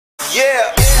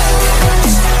Yeah.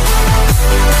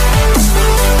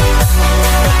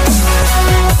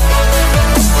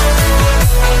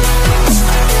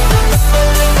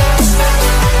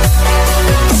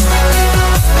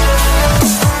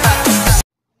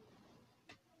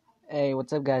 Hey,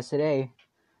 what's up, guys? Today,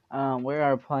 we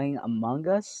are playing Among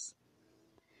Us.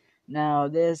 Now,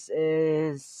 this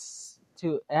is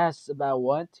to ask about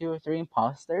 1, 2, or 3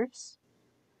 imposters,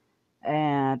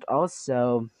 and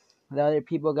also the other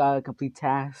people gotta complete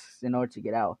tasks in order to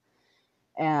get out.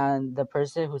 And the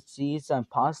person who sees the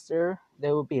imposter,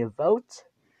 there will be a vote.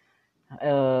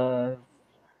 Uh,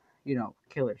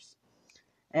 killers.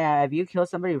 And if you kill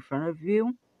somebody in front of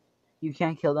you, you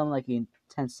can't kill them like in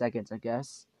 10 seconds, I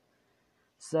guess.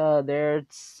 So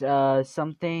there's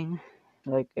something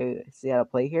like see how to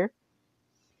play here.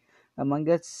 Among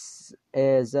Us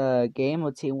is a game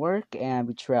of teamwork and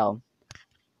betrayal.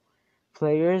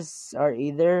 Players are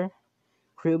either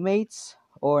crewmates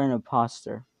or an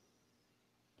imposter.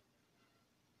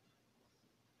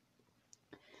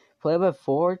 Play with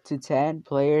 4 to 10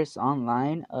 players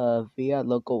online via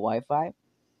local Wi-Fi.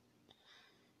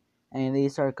 And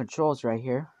these are controls right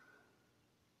here.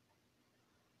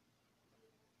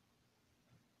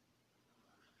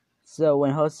 So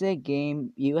when hosting a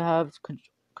game, you have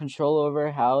control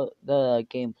over how the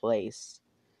game plays.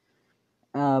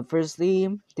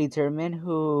 Firstly, determine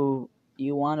who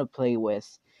you want to play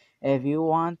with. If you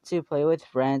want to play with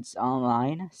friends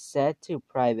online, set to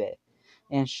private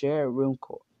and share a room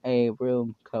code. If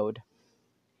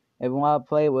you want to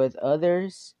play with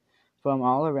others from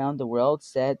all around the world,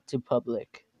 set to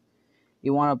public.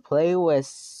 You want to play with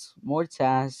more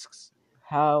tasks,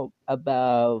 how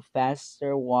about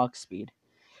faster walk speed?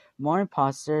 More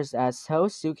imposters as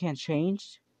hosts, you can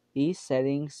change these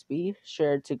settings. Be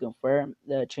sure to confirm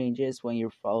the changes when you're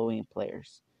following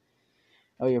players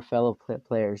or your fellow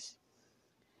players.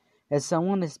 If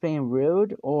someone is being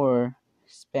rude or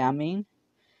spamming,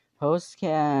 hosts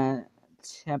can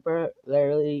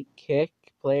temporarily kick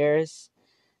players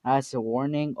as a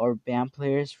warning or ban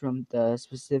players from the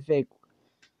specific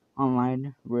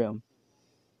online room.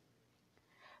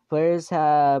 Players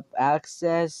have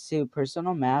access to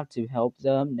personal map to help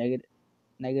them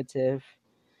negative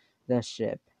the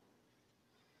ship.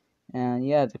 And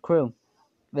yeah, the crew.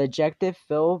 The objective: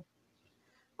 fill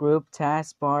group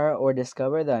task bar or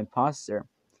discover the imposter.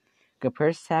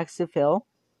 Compare tasks to fill,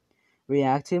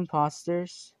 react to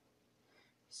imposters,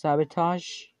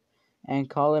 sabotage, and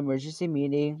call emergency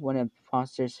meeting when an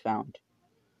imposter is found.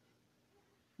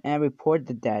 And report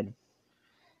the dead.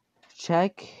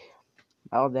 Check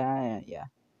all that, yeah.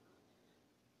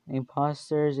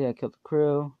 Imposters, yeah, kill the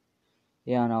crew.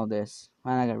 Yeah, and all this.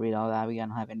 I'm not gonna read all that, we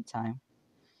don't have any time.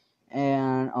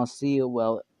 And I'll see you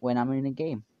when I'm in the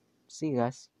game. See you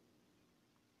guys.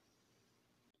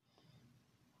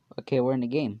 Okay, we're in the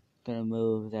game. Gonna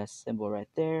move that symbol right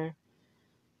there.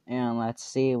 And let's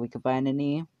see if we can find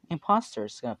any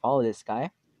imposters. Gonna follow this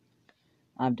guy.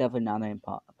 I'm definitely not an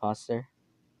imposter.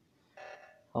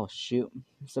 Oh shoot.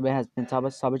 Somebody has been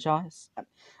sabotaged.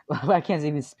 I can't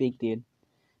even speak, dude.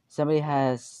 Somebody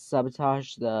has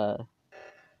sabotaged the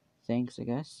things, I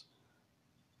guess.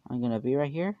 I'm gonna be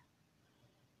right here.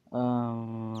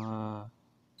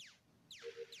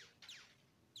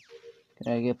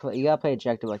 You gotta play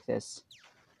objective like this.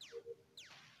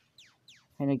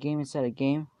 In a game inside a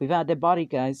game. We found a dead body,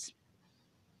 guys.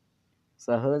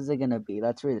 So who is it gonna be?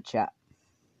 Let's read the chat.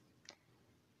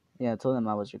 Yeah, I told them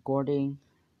I was recording.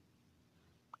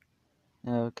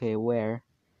 Okay, where?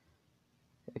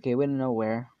 Okay, we don't know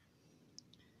where.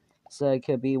 So it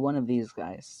could be one of these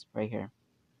guys right here.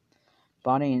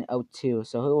 Bonnie in O2.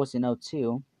 So who was in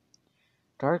O2?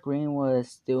 Dark Green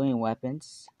was doing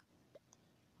weapons.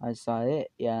 I saw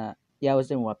it. Yeah, I was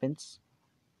doing weapons.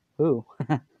 Who?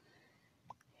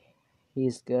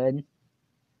 He's good.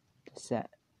 Set.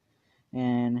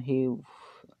 And I don't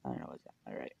know what's that.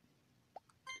 Alright.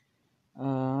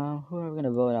 Who are we gonna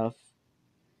vote off?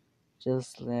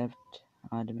 Just left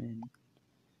admin.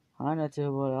 I don't know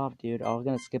to vote off, dude. I was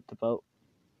gonna skip the vote.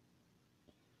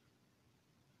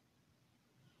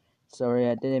 Sorry,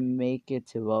 I didn't make it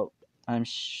to vote. I'm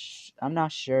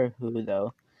not sure who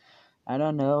though. I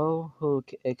don't know who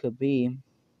it could be.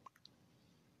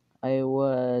 I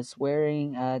was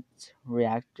wearing at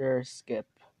reactor skip.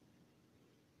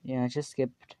 Yeah, I just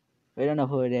skipped. We don't know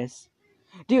who it is.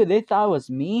 Dude, they thought it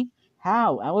was me?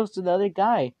 How? I was the other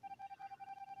guy.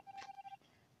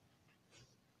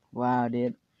 Wow,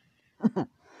 dude.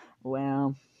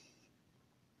 Well,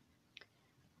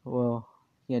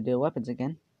 yeah, do weapons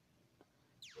again.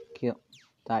 Kill.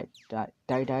 Die.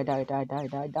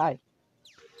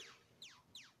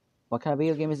 What kind of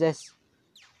video game is this?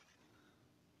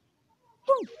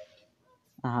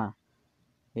 Uh-huh.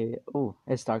 Yeah. Oh,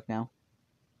 it's dark now.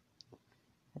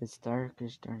 It's dark,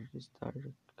 it's dark, it's dark.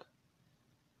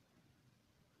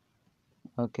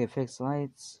 Okay, fix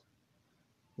lights.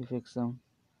 You fix them.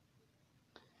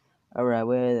 Alright,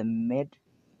 we're in the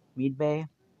mid bay.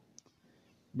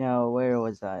 No, where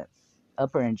was that?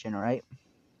 Upper engine, right?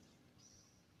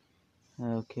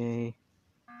 Okay.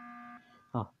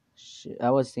 Oh, shit.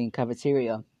 I was thinking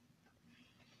cafeteria.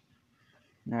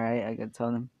 Alright, I gotta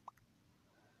tell them.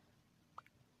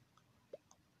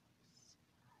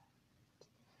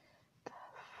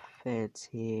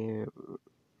 Cafeteria.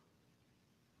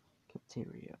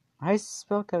 Cafeteria. How do you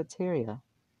spell cafeteria?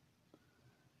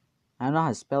 I don't know how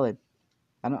to spell it.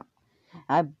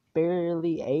 I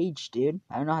barely aged, dude.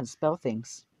 I don't know how to spell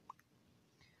things.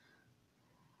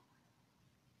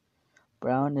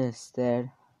 Brown is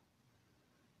dead.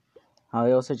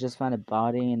 I also just found a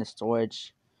body in the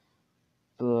storage.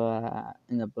 In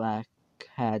the black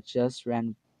cat just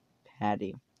ran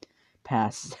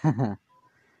past.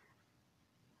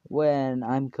 When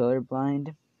I'm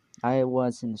colorblind, I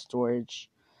was in storage.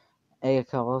 It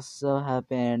could also have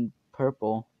been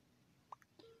purple.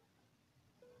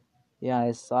 Yeah,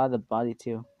 I saw the body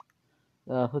too.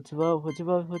 Who to vote? Who to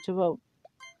vote? Who to vote?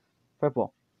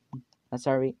 Purple. I'm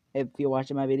sorry. If you're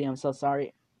watching my video, I'm so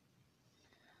sorry.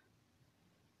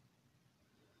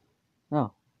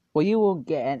 No. Well, you won't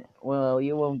get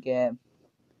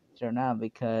turned out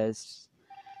because,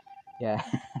 yeah.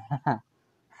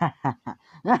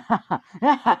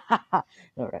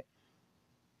 Alright.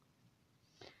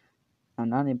 I'm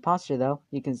not an imposter though.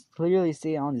 You can clearly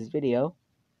see on this video.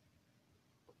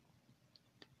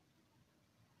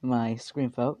 My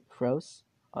screen froze.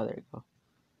 Oh, there you go.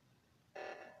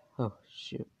 Oh,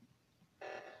 shoot.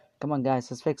 Come on,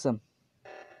 guys. Let's fix them.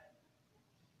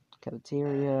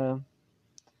 Cafeteria.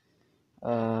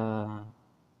 Let's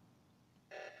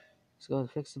go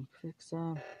fix them.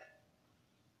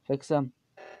 Fix them.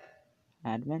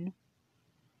 Admin.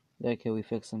 Okay, we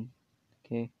fix them.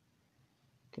 Okay.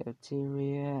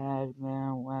 Cafeteria,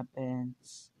 admin,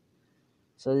 weapons.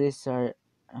 So these are...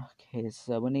 Okay,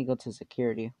 so when you go to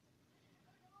security.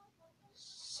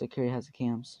 Security has the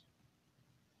cams.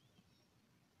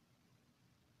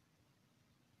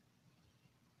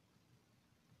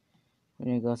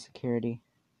 When you go security.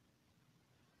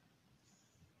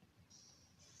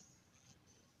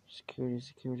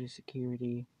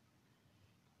 Security.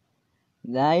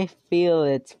 I feel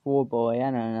it's full, boy.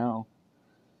 I don't know.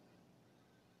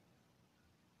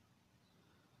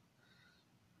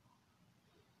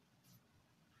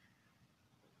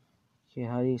 Okay,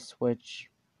 how do you switch?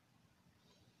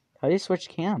 How do you switch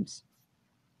cams?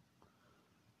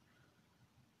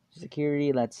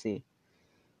 Security, let's see.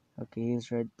 Okay,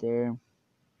 he's right there.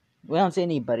 We don't see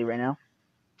anybody right now.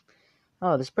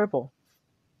 Oh, this purple.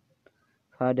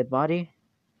 The body.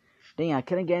 Dang, I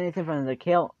couldn't get anything from the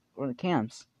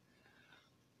cams.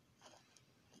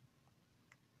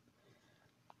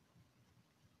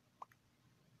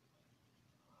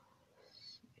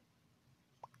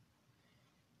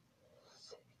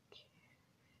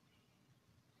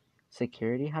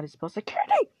 Security? How do you spell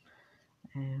security?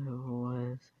 It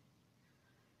was...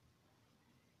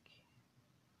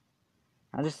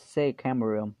 I'll just say camera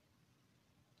room.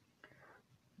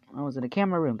 I was in the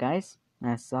camera room, guys.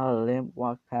 I saw a limp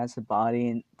walk past the body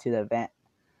into the vent.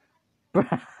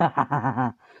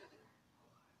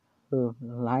 Who?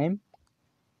 Lime?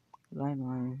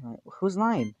 Lime. Who's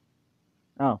Lime?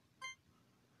 Oh.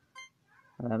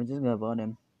 I'm just gonna vote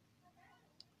him.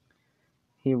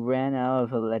 He ran out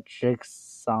of electric,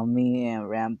 saw me, and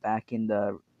ran back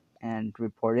and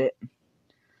reported.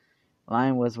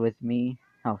 Lime was with me.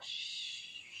 Oh,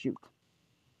 shoot.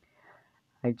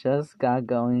 I just got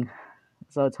going.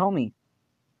 So tell me.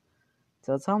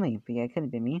 But it couldn't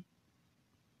be me.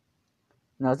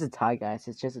 No, it's a tie, guys.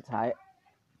 It's just a tie.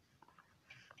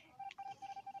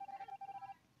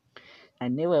 I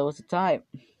knew it was a tie.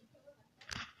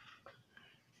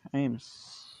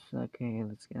 Okay,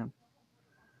 let's get him.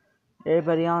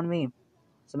 Everybody on me.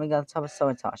 Somebody got on top of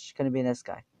sabotage. Couldn't be this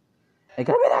guy. It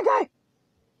couldn't be that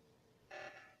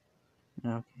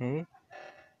guy! Okay.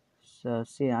 So,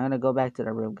 see, I'm gonna go back to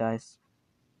the room, guys.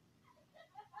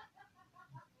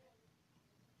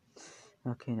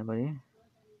 Okay, nobody.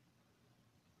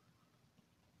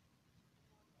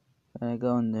 I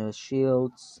go in the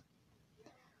shields.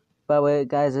 By the way,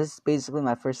 guys, this is basically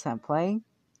my first time playing.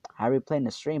 I already played in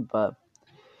the stream, but...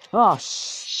 Oh,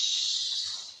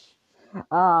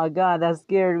 oh, God, that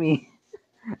scared me.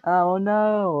 Oh,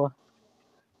 no.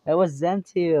 That was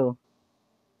Zentu.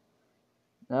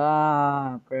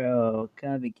 Ah, bro,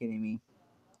 can't be kidding me.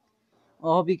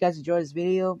 Well, I hope you guys enjoyed this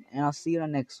video, and I'll see you in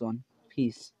the next one.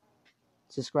 Peace.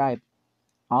 Subscribe.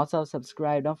 Also,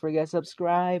 subscribe. Don't forget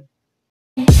subscribe.